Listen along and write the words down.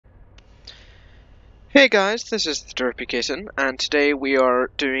Hey guys, this is the Derpy Kitten, and today we are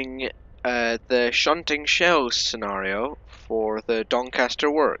doing the shunting shells scenario for the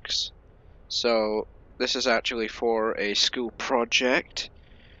Doncaster Works. So, this is actually for a school project,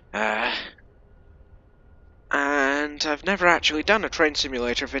 and I've never actually done a train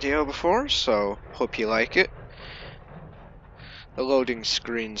simulator video before, so hope you like it. The loading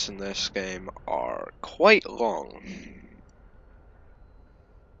screens in this game are quite long.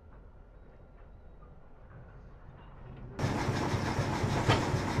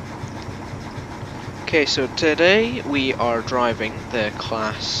 Okay, so today we are driving the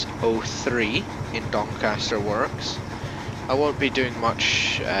Class 03 in Doncaster Works. I won't be doing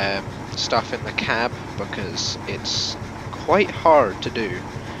much stuff in the cab because it's quite hard to do.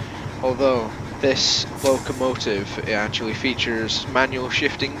 Although this locomotive it actually features manual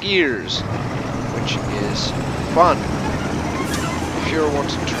shifting gears, which is fun. If you're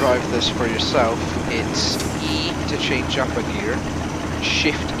wanting to drive this for yourself, it's E to change up a gear,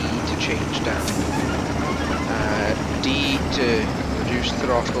 Shift E to change down. D to reduce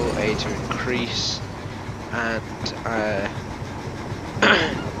throttle, A to increase, and I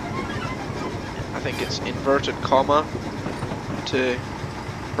think it's inverted comma to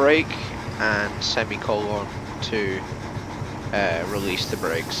brake and semicolon to release the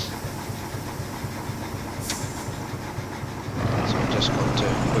brakes. So I'm just going to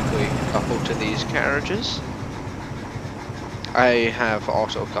quickly couple to these carriages. I have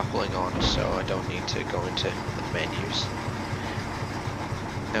auto coupling on, so I don't need to go into the menus.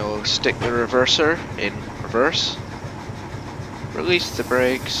 Now we'll stick the reverser in reverse, release the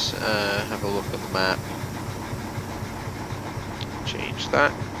brakes, have a look at the map, change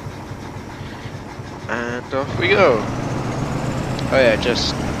that, and off we go. Oh yeah,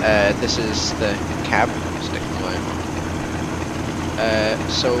 just, this is the cab, stick the light on.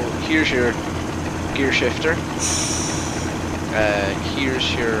 So here's your gear shifter.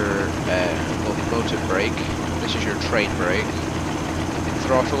 Here's your locomotive brake. This is your train brake.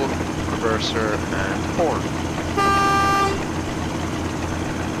 Throttle, reverser, and horn.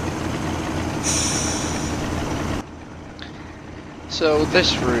 So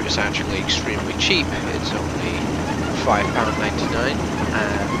this route is actually extremely cheap. It's only £5.99,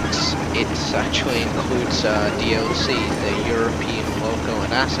 and it actually includes DLC, the European Local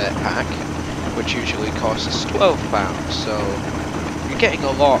and Asset Pack, which usually costs £12, so you're getting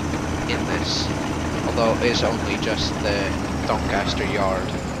a lot in this, although it is only just the Doncaster yard.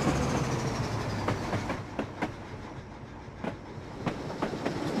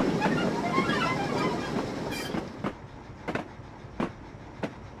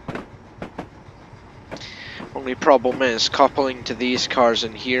 Only problem is, coupling to these cars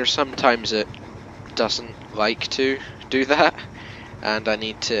in here, sometimes it doesn't like to do that, and I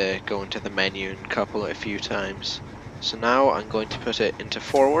need to go into the menu and couple it a few times. So now I'm going to put it into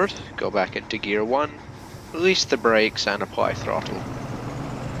forward, go back into gear 1, release the brakes and apply throttle.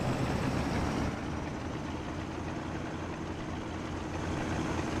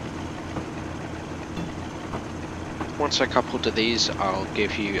 Once I couple to these, I'll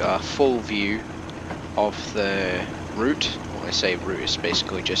give you a full view of the route. When I say route, it's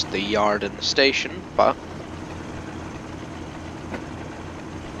basically just the yard and the station, but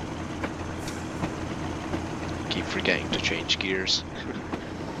keep forgetting to change gears.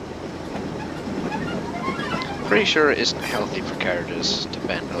 Pretty sure it isn't healthy for carriages to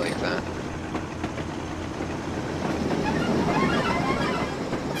bend like that.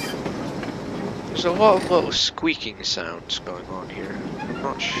 There's a lot of little squeaking sounds going on here. I'm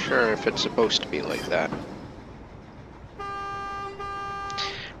not sure if it's supposed to be like that.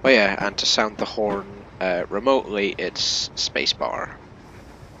 Oh yeah, and to sound the horn remotely, it's spacebar,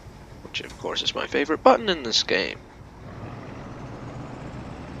 which of course is my favorite button in this game.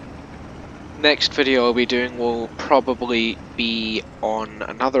 Next video I'll be doing will probably be on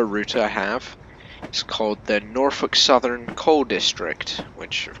another route I have. It's called the Norfolk Southern Coal District,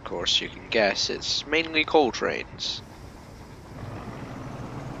 which of course you can guess it's mainly coal trains.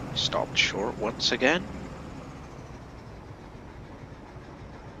 Stopped short once again.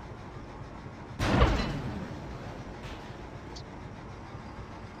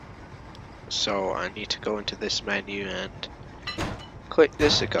 So I need to go into this menu and click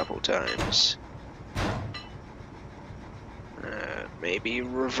this a couple times. Maybe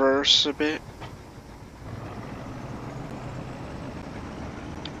reverse a bit.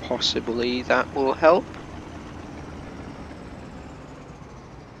 Possibly that will help.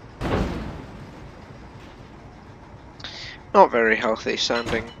 Not very healthy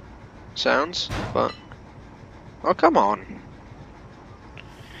sounding sounds, but oh come on.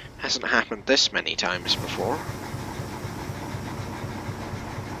 Hasn't happened this many times before.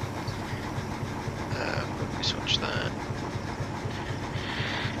 Let me switch that.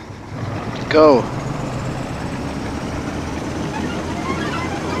 Go!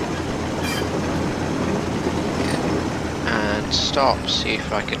 And stop, see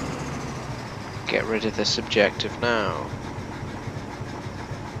if I can get rid of this objective now.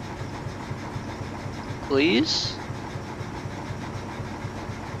 Please?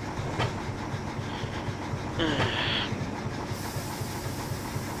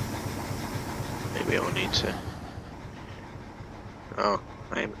 Maybe I'll need to... Oh,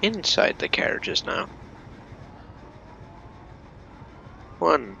 I am inside the carriages now.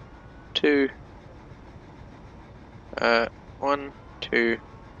 1, 2... 1, 2,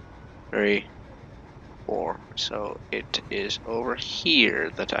 3, 4. So it is over here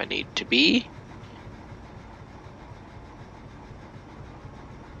that I need to be.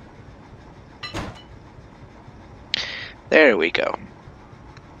 There we go.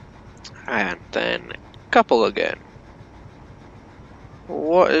 And then couple again.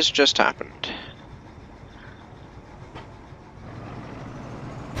 What has just happened?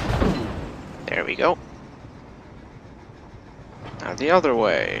 There we go. Now the other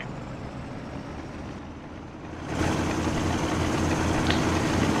way.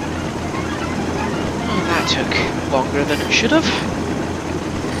 Oh, that took longer than it should have.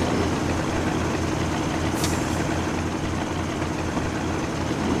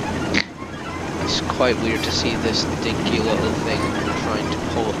 It's quite weird to see this dinky little thing trying to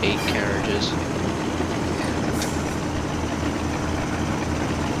pull 8 carriages.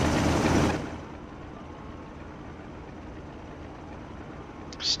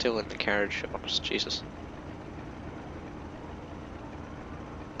 Still in the carriage shops, Jesus.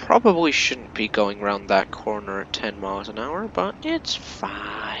 Probably shouldn't be going around that corner at 10 miles an hour, but it's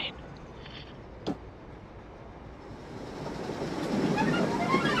fine.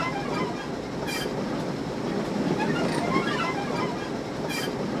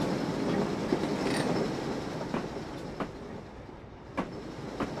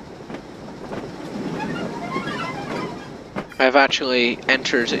 I've actually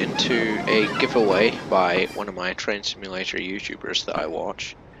entered into a giveaway by one of my train simulator YouTubers that I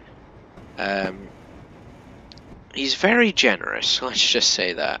watch. He's very generous, let's just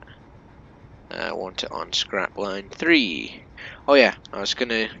say that. I want it on scrap line 3. Oh yeah, I was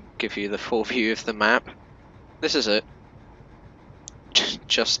gonna give you the full view of the map. This is it.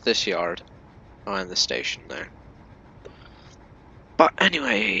 Just this yard. Oh, and the station there. But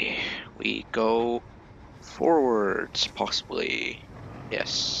anyway, we go forwards, possibly.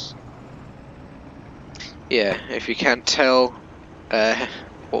 Yes. Yeah, if you can't tell,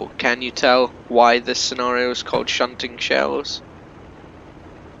 well, can you tell why this scenario is called shunting shells?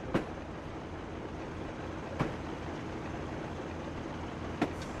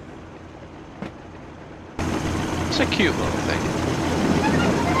 It's a cute little thing.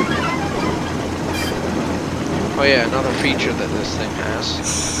 Oh yeah, another feature that this thing has,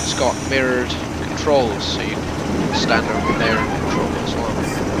 it's got mirrored controls, so you can stand over there and control it as well.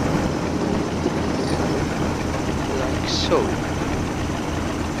 Like so.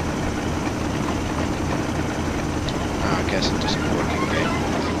 I guess it doesn't work in game.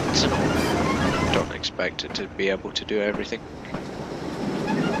 It's an old. Don't expect it to be able to do everything.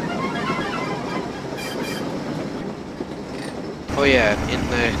 Oh yeah, in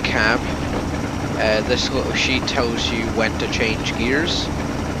the cab, this little sheet tells you when to change gears.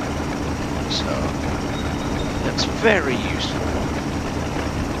 So that's very useful.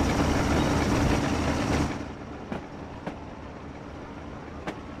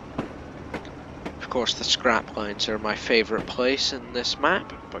 Of course, the scrap lines are my favorite place in this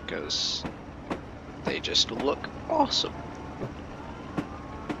map because they just look awesome.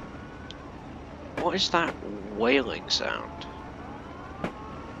 What is that wailing sound?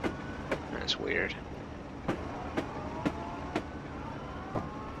 That's weird.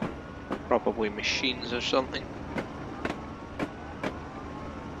 Probably machines or something.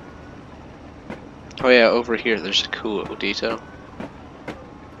 Oh yeah, over here there's a cool little detail.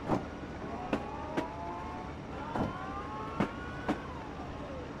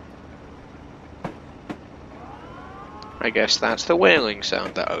 I guess that's the wailing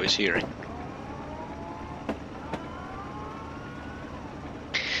sound that I was hearing.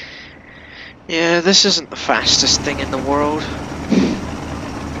 Yeah, this isn't the fastest thing in the world.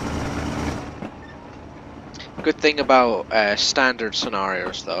 Good thing about standard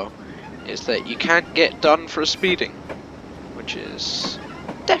scenarios, though, is that you can't get done for speeding, which is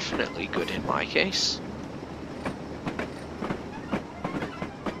definitely good in my case.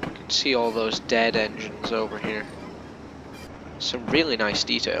 See all those dead engines over here. Some really nice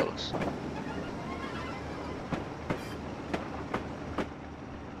details.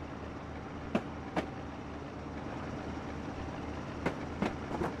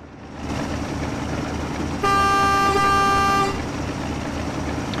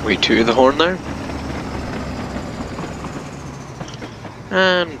 We to the horn there.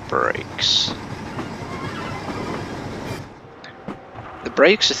 And brakes. The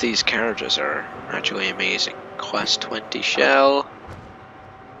brakes of these carriages are actually amazing. Class 20 shell.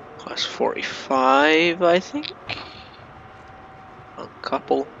 Class 45, I think. A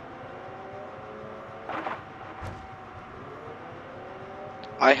couple.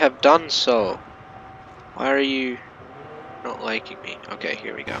 I have done so. Why are you not liking me? Okay,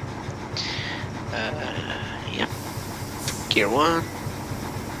 here we go. Yep. Gear 1.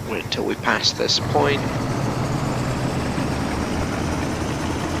 Wait until we pass this point.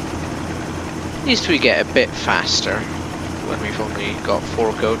 At least we get a bit faster when we've only got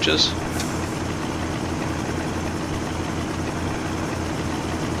 4 coaches.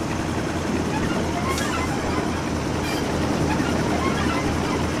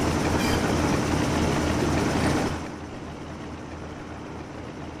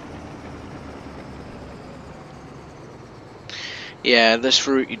 Yeah, this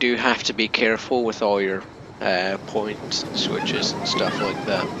route you do have to be careful with all your points and switches and stuff like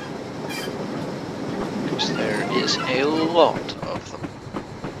that. Because there is a lot of them.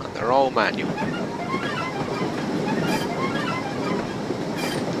 And they're all manual.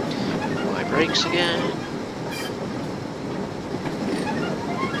 My brakes again.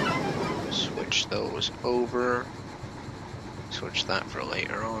 Switch those over. Switch that for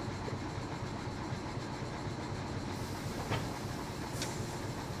later on.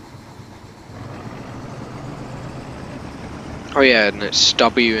 Oh yeah, and it's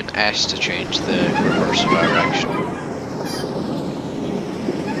W and S to change the reverse direction.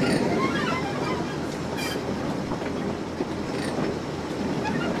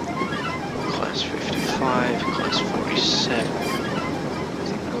 Class 55, class 47. I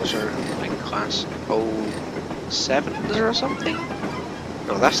think those are like class 07s or something?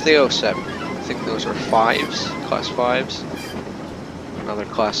 No, that's the 07. I think those are 5s, class 5s. Another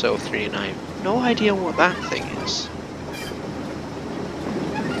class 03, and I have no idea what that thing is.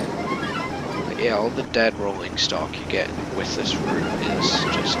 Yeah, all the dead rolling stock you get with this route is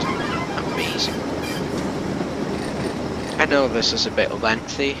just amazing. I know this is a bit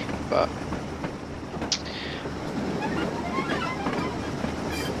lengthy, but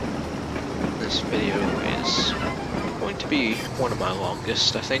this video is going to be one of my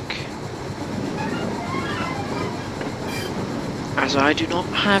longest, I think. As I do not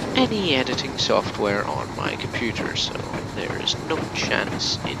have any editing software on my computer, so there is no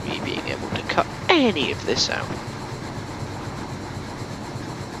chance in me being able to cut any of this out.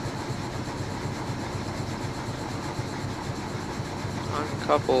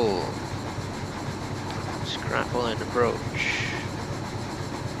 Uncouple. Scrapple and approach.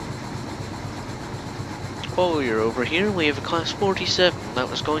 While you're over here, we have a class 47 that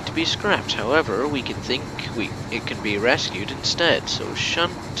was going to be scrapped. However, we can think it can be rescued instead, so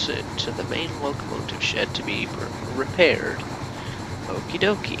shunt it to the main locomotive shed to be repaired. Okie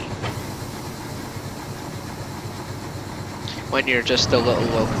dokie. When you're just a little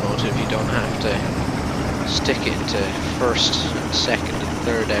locomotive, you don't have to stick it to first, second, and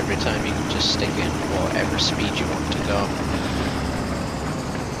third every time. You can just stick it whatever speed you want to go.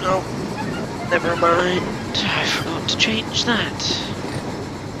 Nope. Never mind. I forgot to change that.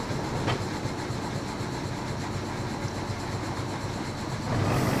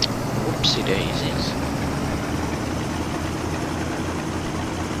 Whoopsie daisies.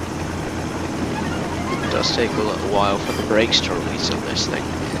 It does take a little while for the brakes to release on this thing.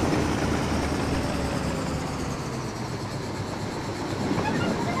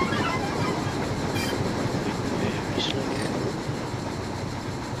 Very slow.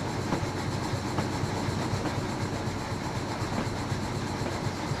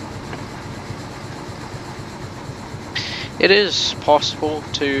 It is possible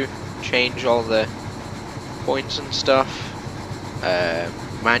to change all the points and stuff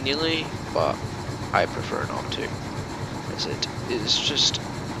manually, but I prefer not to, as it is just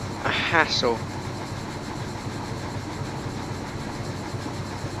a hassle,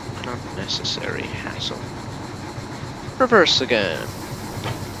 an unnecessary hassle. Reverse again.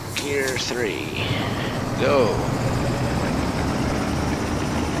 Gear 3. Go.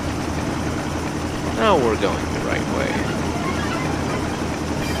 Now we're going the right way.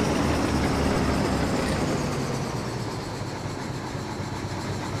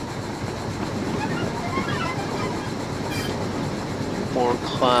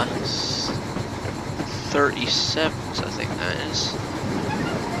 class 37s, I think that is.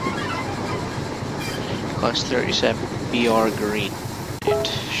 Class 37 BR Green. It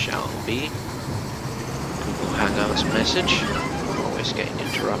shall be. Google Hangouts message. Always getting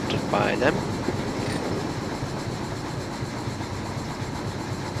interrupted by them.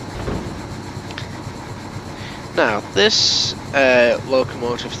 Now, this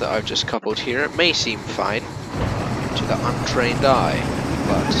locomotive that I've just coupled here, it may seem fine to the untrained eye,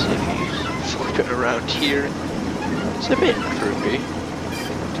 but if you flip it around here, it's a bit droopy.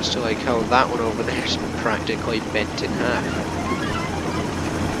 Just like how that one over there is practically bent in half.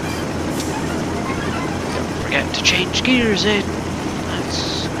 Don't forget to change gears in.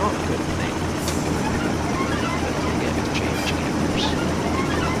 That's not a good thing. Don't forget to change gears.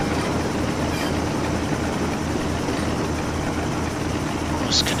 Oh,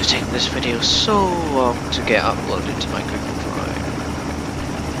 it's going to take this video so long to get uploaded to my Google Drive.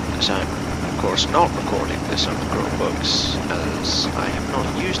 Because I'm, of course, not recording this on the Chromebooks, as I have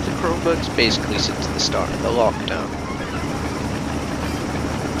not used the Chromebooks basically since the start of the lockdown.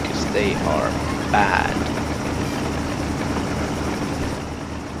 Because they are bad.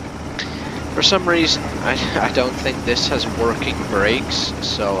 For some reason, I don't think this has working brakes,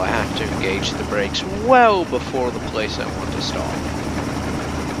 so I have to engage the brakes well before the place I want to stop.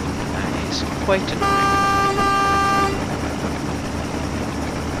 That is quite annoying.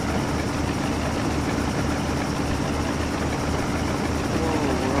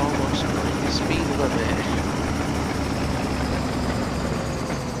 Whoa, we're almost going the speed limit.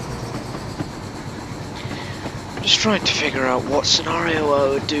 Just trying to figure out what scenario I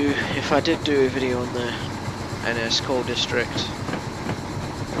would do if I did do a video on the NS Coal District,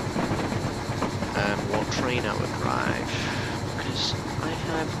 and what train I would drive, because I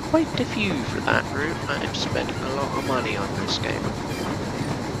have quite a few for that route. I'm spending a lot of money on this game.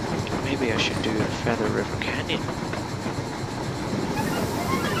 Maybe I should do Feather River Canyon.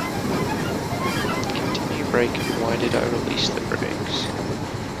 Continue braking. Why did I release the brakes?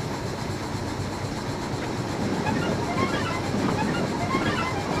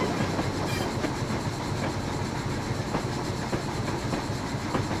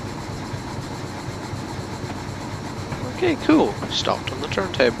 Okay, cool. Stopped on the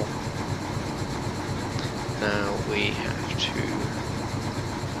turntable. Now we have to...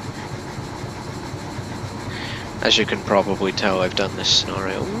 As you can probably tell, I've done this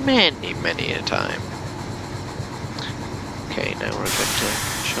scenario many a time. Okay, now we're going to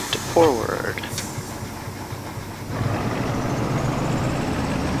shunt it forward.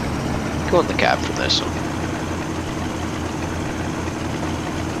 Go on the cab for this one.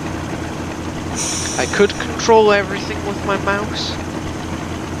 I could control everything with my mouse,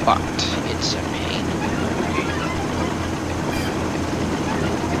 but it's a pain.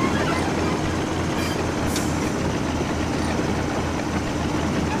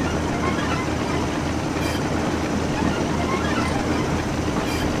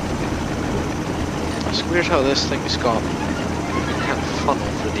 It's weird how this thing's got a kind of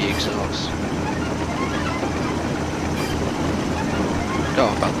funnel for the exhaust.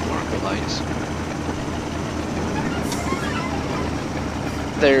 Oh, about the marker lights.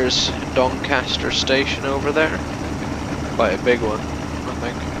 There's Doncaster station over there. Quite a big one, I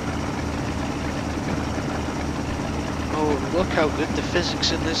think. Oh, look how good the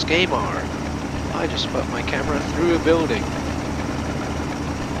physics in this game are. I just put my camera through a building.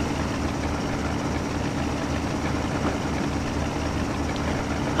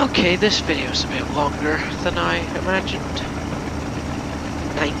 Okay, this video's a bit longer than I imagined.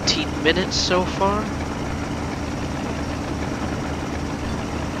 19 minutes so far.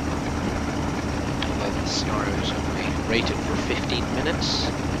 Scenario is only rated for 15 minutes.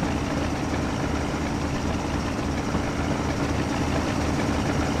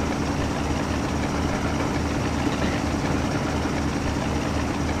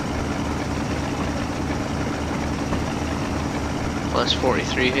 Class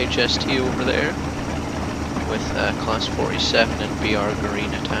 43 HST over there, with Class 47 and BR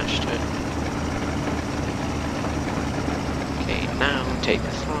Green attached to it. Okay, now take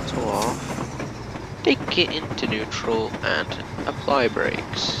the throttle off. Take it into neutral and apply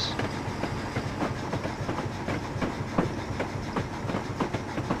brakes.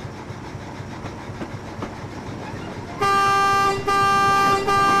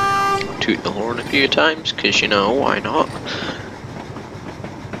 Toot the horn a few times, because you know, why not?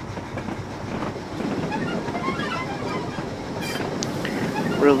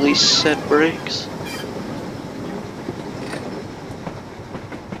 Release said brakes.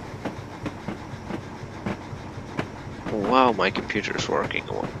 while my computer's working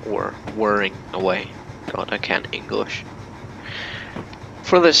or whirring away. God, I can't English.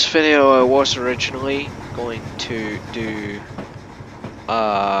 For this video, I was originally going to do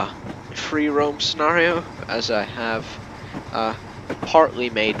a free roam scenario, as I have a partly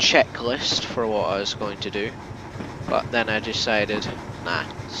made checklist for what I was going to do. But then I decided, nah,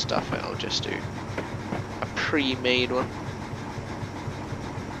 stuff it, I'll just do a pre-made one.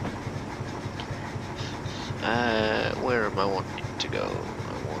 Where am I wanting to go?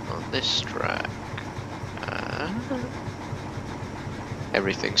 I want on this track.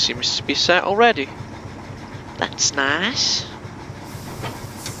 Everything seems to be set already. That's nice.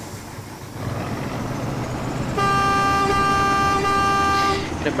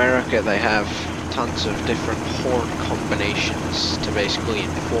 In America they have tons of different horn combinations to basically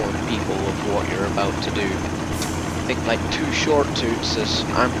inform people of what you're about to do. I think like 2 short toots as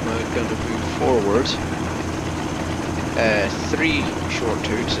I'm going to move forward. 3 short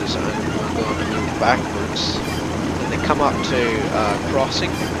toots as I'm going to move backwards. When they come up to crossing,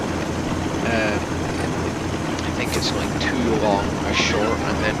 I think it's like 2 long, a short,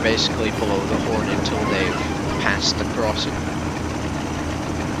 and then basically blow the horn until they've passed the crossing.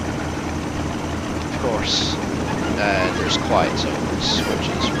 Of course, there's quiet zones, which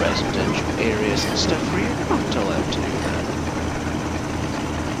is residential areas and stuff where you're not allowed to do that.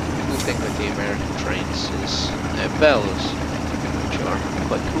 The cool thing with the American trains is bells, which are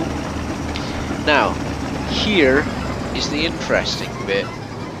quite cool. Now, here is the interesting bit.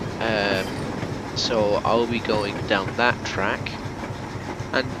 So I'll be going down that track,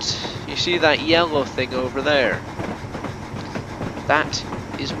 and you see that yellow thing over there? That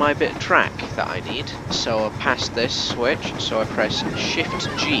is my bit of track that I need. So I'll pass this switch, so I press Shift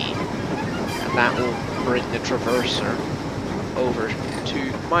G, and that will bring the traverser over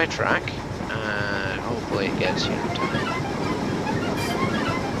to my track, and hopefully it gets here in time.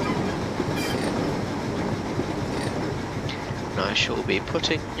 And I shall be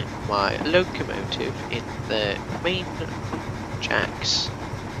putting my locomotive in the main jacks.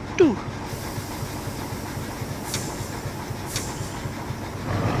 Doo!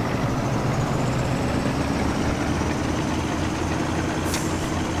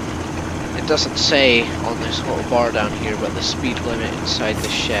 It doesn't say on this little bar down here, but the speed limit inside the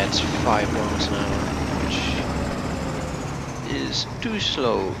shed's 5 miles an hour, which is too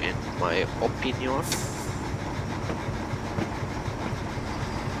slow in my opinion.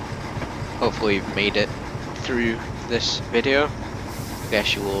 Hopefully you've made it through this video. I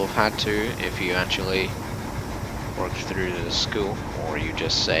guess you will have had to if you actually worked through the school, or you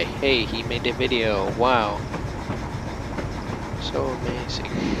just say, hey, he made a video, wow. So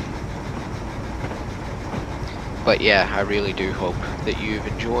amazing. But yeah, I really do hope that you've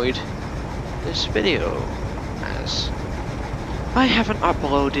enjoyed this video, as I haven't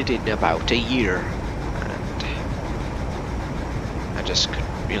uploaded in about a year, and I just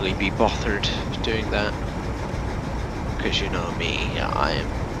couldn't really be bothered doing that, because you know me, I am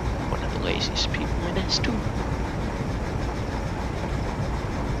one of the laziest people in S2.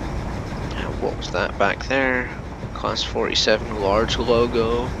 Now what was that back there? Class 47 large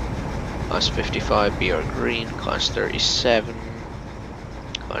logo. Class 55 BR green, class 37,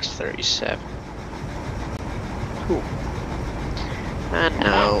 class 37. Cool. And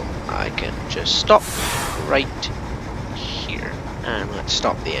now I can just stop right here. And let's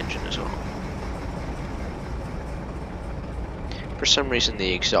stop the engine as well. For some reason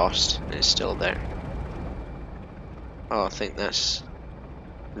the exhaust is still there. Oh, I think that's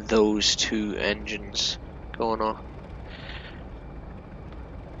those 2 engines going off.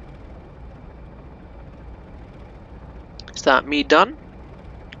 Is that me done?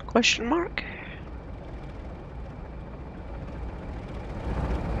 Question mark?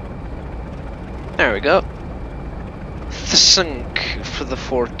 There we go. The sunk for the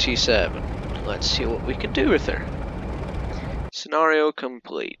 47. Let's see what we can do with her. Scenario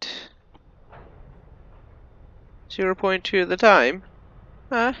complete. 0.2 at the time.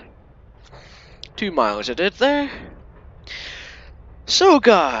 2 miles I did there. So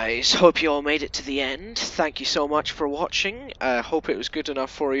guys, hope you all made it to the end. Thank you so much for watching. Hope it was good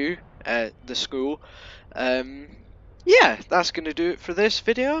enough for you at the school. Yeah, that's going to do it for this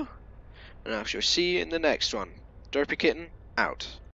video. And I shall see you in the next one. Derpy Kitten, out.